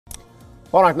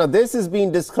All right, now this has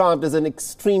been described as an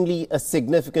extremely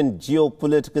significant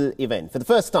geopolitical event. For the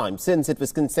first time since it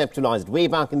was conceptualized way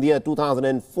back in the year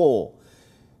 2004,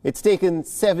 it's taken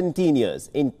 17 years.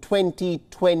 In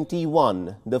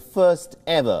 2021, the first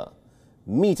ever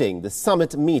meeting, the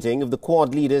summit meeting of the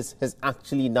Quad leaders has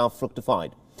actually now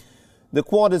fructified. The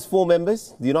Quad has 4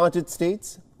 members: the United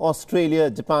States, Australia,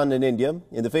 Japan and India.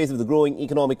 In the face of the growing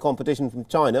economic competition from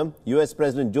China, US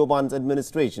President Joe Biden's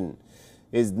administration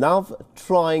is now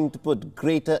trying to put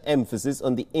greater emphasis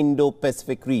on the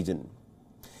Indo-Pacific region.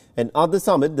 And at the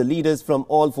summit, the leaders from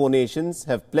all 4 nations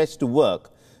have pledged to work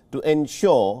to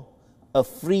ensure a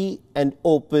free and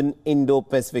open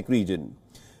Indo-Pacific region.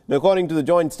 Now, according to the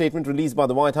joint statement released by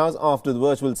the White House after the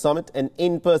virtual summit, an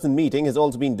in-person meeting has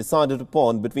also been decided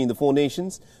upon between the 4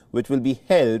 nations, which will be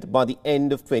held by the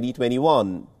end of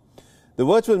 2021. The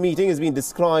virtual meeting has been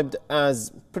described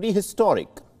as pretty historic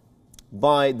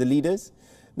by the leaders.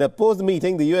 Now, post the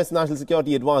meeting, the U.S. National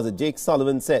Security Advisor Jake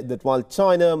Sullivan said that while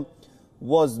China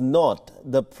was not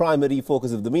the primary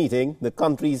focus of the meeting, the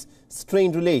country's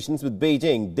strained relations with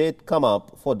Beijing did come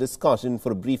up for discussion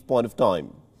for a brief point of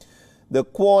time. The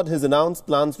Quad has announced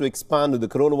plans to expand the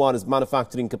coronavirus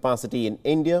manufacturing capacity in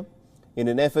India in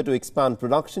an effort to expand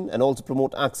production and also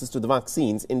promote access to the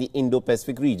vaccines in the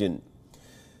Indo-Pacific region.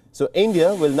 So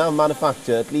India will now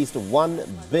manufacture at least 1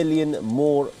 billion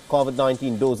more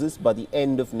COVID-19 doses by the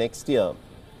end of next year.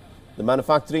 The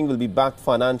manufacturing will be backed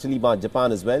financially by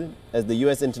Japan as well as the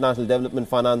U.S. International Development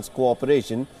Finance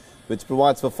Corporation, which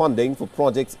provides for funding for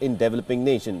projects in developing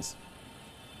nations.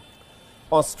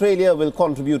 Australia will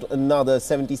contribute another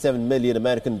 $77 million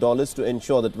American to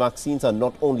ensure that vaccines are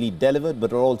not only delivered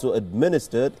but are also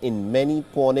administered in many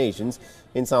poor nations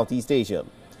in Southeast Asia.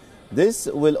 This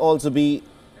will also be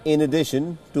in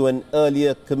addition to an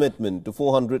earlier commitment to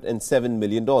 $407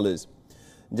 million.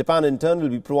 Japan, in turn, will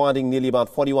be providing nearly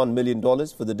about $41 million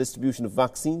for the distribution of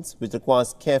vaccines, which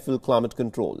requires careful climate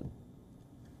control.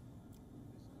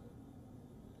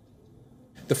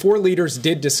 The 4 leaders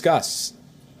did discuss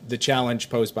the challenge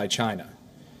posed by China,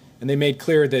 and they made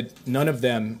clear that none of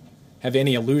them have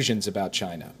any illusions about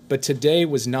China. But today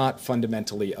was not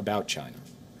fundamentally about China.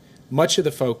 Much of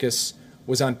the focus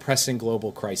was on pressing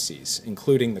global crises,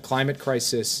 including the climate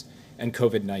crisis and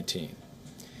COVID-19.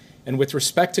 And with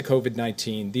respect to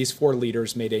COVID-19, these 4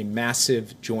 leaders made a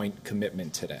massive joint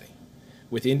commitment today.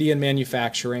 With Indian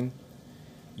manufacturing,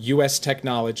 U.S.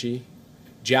 technology,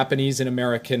 Japanese and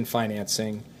American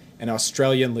financing, and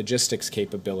Australian logistics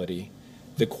capability,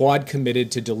 the Quad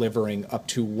committed to delivering up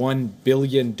to 1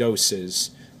 billion doses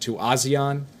to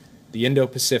ASEAN, the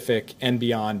Indo-Pacific, and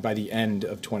beyond by the end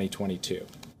of 2022.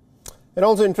 And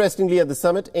also interestingly, at the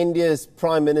summit, India's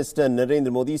Prime Minister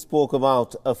Narendra Modi spoke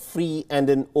about a free and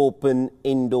an open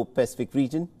Indo-Pacific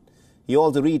region. He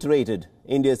also reiterated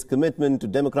India's commitment to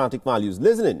democratic values.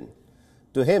 Listen in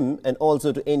to him and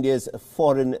also to India's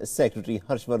Foreign Secretary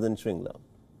Harshvardhan Shringla.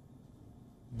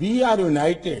 We are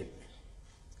united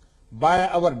by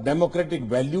our democratic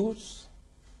values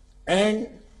and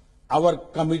our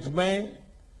commitment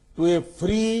to a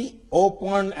free,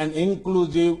 open and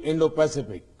inclusive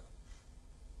Indo-Pacific.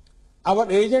 Our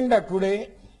agenda today,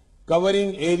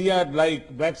 covering areas like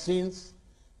vaccines,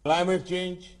 climate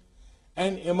change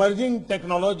and emerging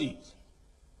technologies,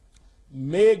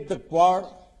 make the Quad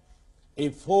a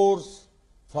force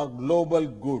for global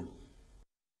good.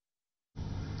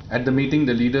 At the meeting,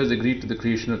 the leaders agreed to the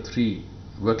creation of 3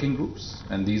 working groups,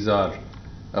 and these are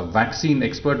a vaccine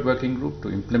expert working group to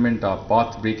implement our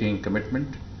path-breaking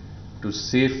commitment to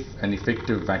safe and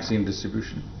effective vaccine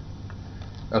distribution,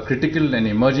 a critical and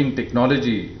emerging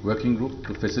technology working group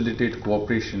to facilitate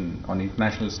cooperation on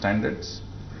international standards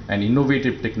and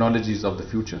innovative technologies of the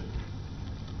future,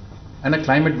 and a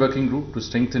climate working group to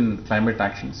strengthen climate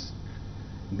actions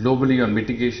globally on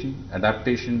mitigation,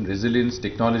 adaptation, resilience,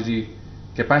 technology,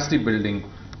 capacity building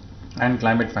and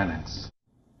climate finance.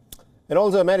 And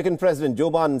also American President Joe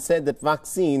Biden said that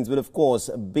vaccines will of course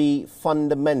be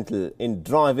fundamental in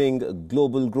driving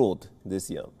global growth this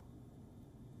year.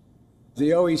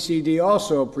 The OECD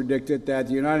also predicted that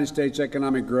the United States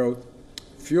economic growth,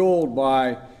 fueled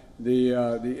by the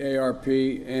ARP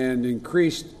and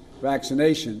increased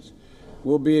vaccinations,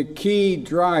 will be a key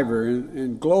driver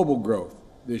in global growth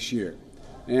this year,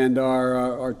 and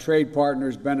our trade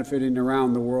partners benefiting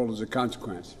around the world as a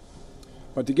consequence.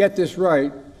 But to get this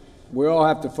right, we all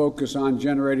have to focus on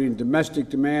generating domestic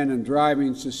demand and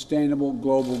driving sustainable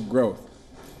global growth.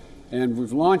 And we're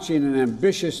launching an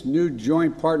ambitious new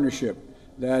joint partnership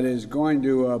that is going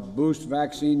to boost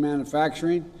vaccine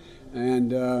manufacturing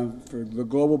and for the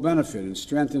global benefit and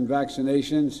strengthen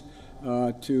vaccinations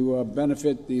to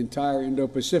benefit the entire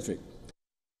Indo-Pacific.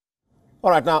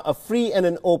 All right, now a free and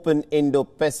an open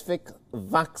Indo-Pacific,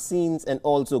 vaccines and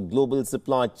also global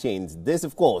supply chains. This,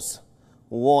 of course,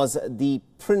 were the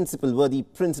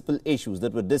principal issues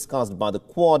that were discussed by the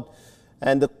Quad.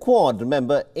 And the Quad,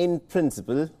 remember, in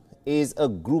principle, is a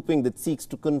grouping that seeks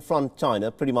to confront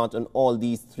China pretty much on all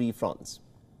these three fronts.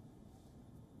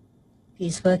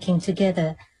 Is working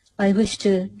together. I wish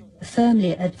to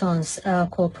firmly advance our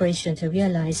cooperation to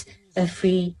realize a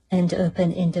free and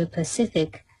open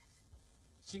Indo-Pacific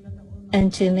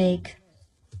and to make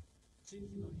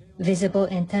visible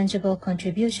and tangible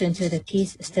contribution to the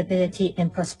peace, stability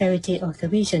and prosperity of the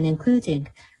region, including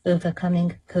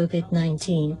overcoming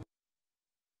COVID-19.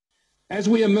 As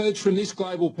we emerge from this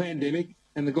global pandemic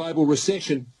and the global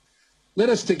recession, let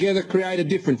us together create a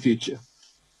different future.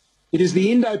 It is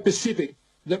the Indo-Pacific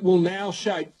that will now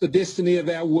shape the destiny of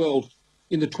our world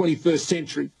in the 21st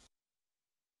century.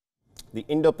 The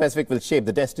Indo-Pacific will shape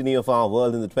the destiny of our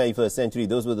world in the 21st century.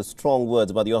 Those were the strong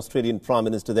words by the Australian Prime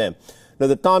Minister there. Now,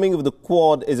 the timing of the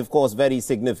Quad is, of course, very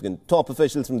significant. Top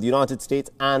officials from the United States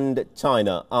and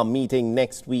China are meeting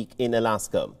next week in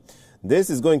Alaska. This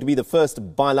is going to be the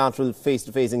first bilateral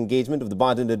face-to-face engagement of the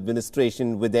Biden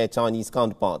administration with their Chinese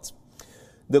counterparts.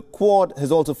 The Quad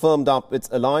has also firmed up its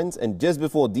alliance, and just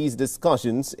before these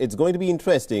discussions, it's going to be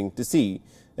interesting to see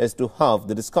as to how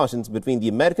the discussions between the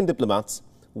American diplomats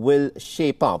will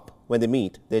shape up when they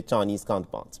meet their Chinese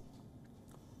counterparts.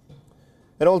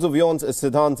 And also, WION's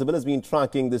Siddhant Sibil has been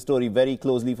tracking the story very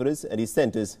closely for us, and he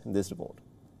sent us this report.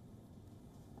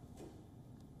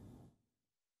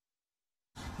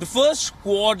 The first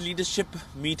Quad leadership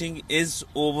meeting is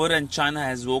over and China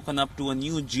has woken up to a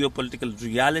new geopolitical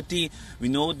reality. We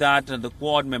know that the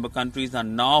Quad member countries are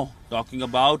now talking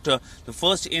about the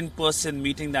first in-person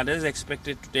meeting that is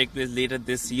expected to take place later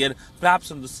this year,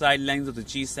 perhaps on the sidelines of the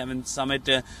G7 summit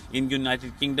in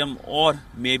United Kingdom or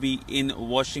maybe in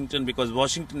Washington, because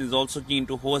Washington is also keen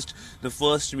to host the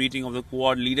first meeting of the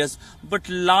Quad leaders. But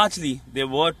largely, there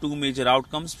were two major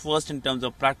outcomes. First, in terms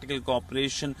of practical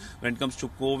cooperation when it comes to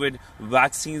COVID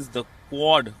vaccines, the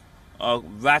Quad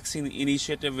vaccine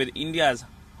initiative with India's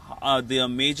their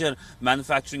major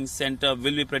manufacturing center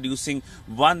will be producing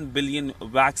 1 billion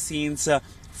vaccines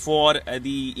for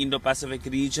the Indo-Pacific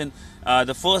region.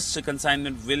 The first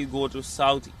consignment will go to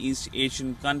Southeast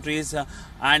Asian countries.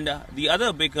 And the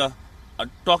other big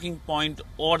talking point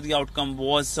or the outcome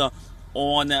was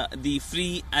on the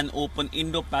free and open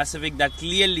Indo-Pacific. That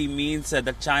clearly means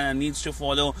that China needs to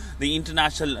follow the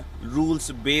international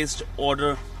rules-based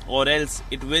order, or else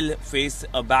it will face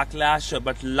a backlash.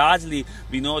 But largely,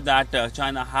 we know that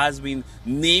China has been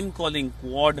name-calling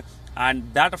Quad,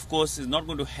 and that, of course, is not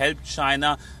going to help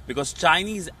China, because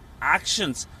Chinese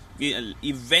actions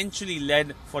eventually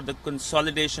led for the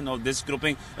consolidation of this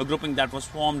grouping, a grouping that was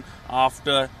formed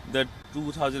after the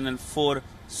 2004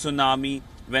 tsunami,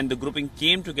 when the grouping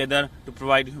came together to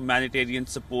provide humanitarian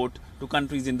support to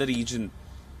countries in the region.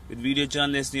 With video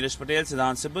journalist Neeraj Patel,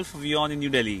 Siddhant Sibil for WION in New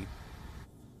Delhi.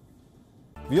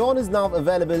 WION is now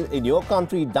available in your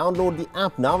country. Download the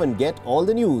app now and get all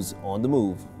the news on the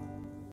move.